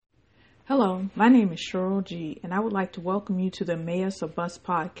Hello, my name is Cheryl G., and I would like to welcome you to the Emmaus of Bus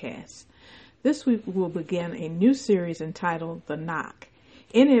podcast. This week we will begin a new series entitled The Knock.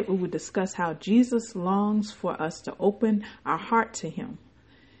 In it, we will discuss how Jesus longs for us to open our heart to Him.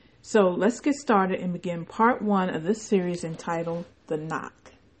 So let's get started and begin part 1 of this series entitled The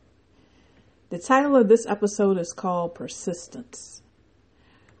Knock. The title of this episode is called Persistence.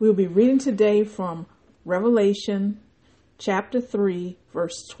 We will be reading today from Revelation Chapter 3,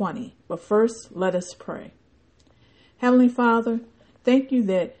 verse 20. But first, let us pray. Heavenly Father, thank you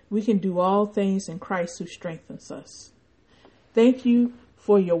that we can do all things in Christ who strengthens us. Thank you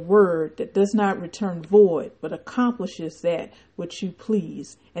for your word that does not return void, but accomplishes that which you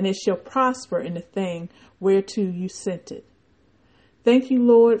please, and it shall prosper in the thing whereto you sent it. Thank you,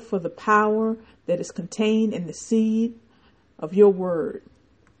 Lord, for the power that is contained in the seed of your word.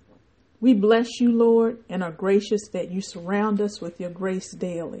 We bless you, Lord, and are gracious that you surround us with your grace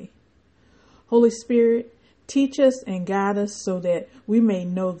daily. Holy Spirit, teach us and guide us so that we may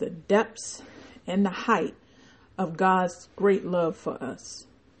know the depths and the height of God's great love for us.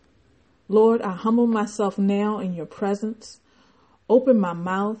 Lord, I humble myself now in your presence. Open my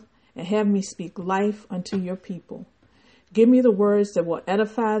mouth and have me speak life unto your people. Give me the words that will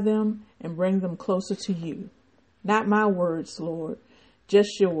edify them and bring them closer to you. Not my words, Lord,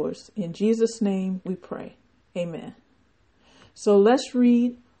 just yours. In Jesus' name we pray. Amen. So let's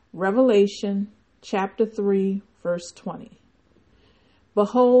read Revelation chapter 3, verse 20.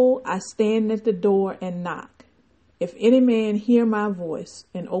 Behold, I stand at the door and knock. If any man hear my voice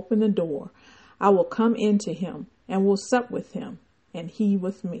and open the door, I will come into him and will sup with him and he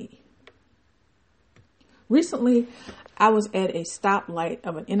with me. Recently, I was at a stoplight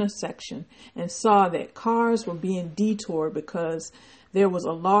of an intersection and saw that cars were being detoured because there was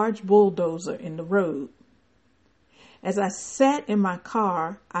a large bulldozer in the road. As I sat in my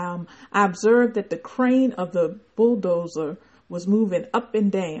car, I observed that the crane of the bulldozer was moving up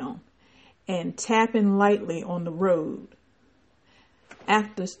and down and tapping lightly on the road.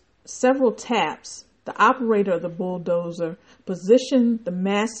 After several taps, the operator of the bulldozer positioned the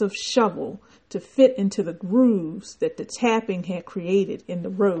massive shovel to fit into the grooves that the tapping had created in the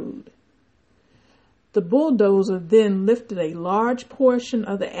road. The bulldozer then lifted a large portion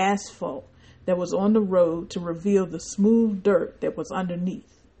of the asphalt that was on the road to reveal the smooth dirt that was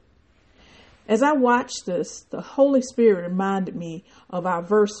underneath. As I watched this, the Holy Spirit reminded me of our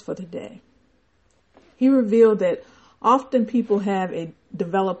verse for today. He revealed that often people have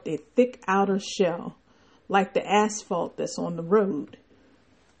developed a thick outer shell, like the asphalt that's on the road.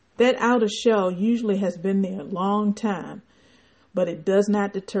 That outer shell usually has been there a long time, but it does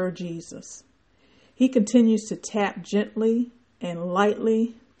not deter Jesus. He continues to tap gently and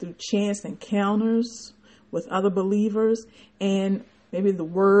lightly through chance encounters with other believers and maybe the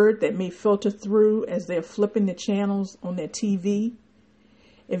word that may filter through as they're flipping the channels on their TV.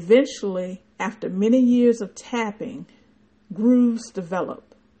 Eventually, after many years of tapping, grooves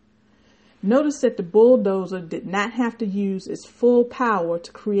develop. Notice that the bulldozer did not have to use its full power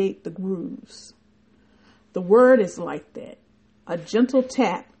to create the grooves. The word is like that. A gentle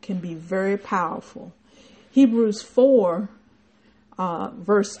tap can be very powerful. Hebrews 4,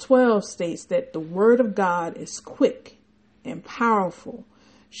 verse 12 states that the word of God is quick and powerful,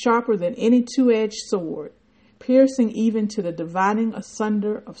 sharper than any two-edged sword, piercing even to the dividing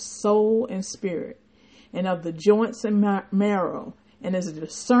asunder of soul and spirit, and of the joints and marrow, and is a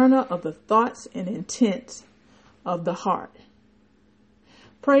discerner of the thoughts and intents of the heart.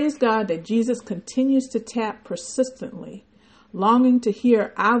 Praise God that Jesus continues to tap persistently, longing to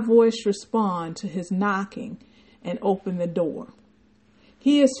hear our voice respond to his knocking and open the door.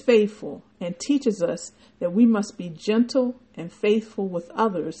 He is faithful and teaches us that we must be gentle and faithful with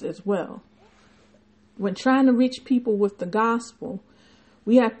others as well. When trying to reach people with the gospel,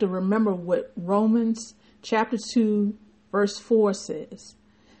 we have to remember what Romans chapter 2, verse 4 says,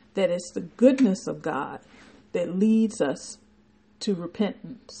 that it's the goodness of God that leads us to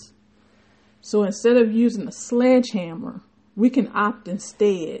repentance. So instead of using a sledgehammer, we can opt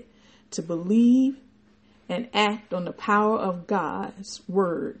instead to believe and act on the power of God's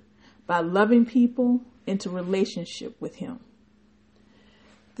word by loving people into relationship with him.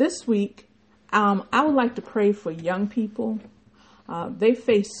 This week, I would like to pray for young people. They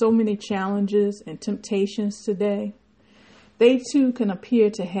face so many challenges and temptations today. They too can appear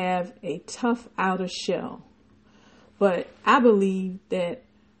to have a tough outer shell. But I believe that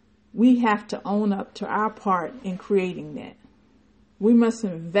we have to own up to our part in creating that. We must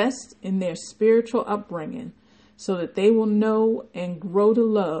invest in their spiritual upbringing so that they will know and grow to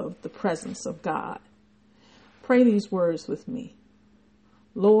love the presence of God. Pray these words with me.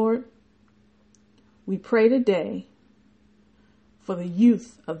 Lord, We pray today for the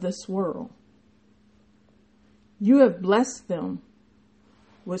youth of this world. You have blessed them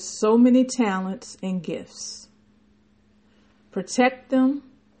with so many talents and gifts. Protect them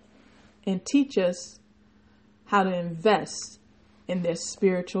and teach us how to invest in their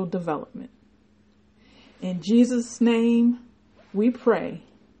spiritual development. In Jesus' name, we pray.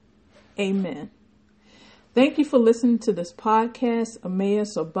 Amen. Thank you for listening to this podcast,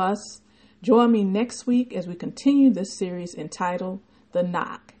 Emmaus or Bus. Join me next week as we continue this series entitled The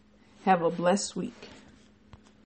Knock. Have a blessed week.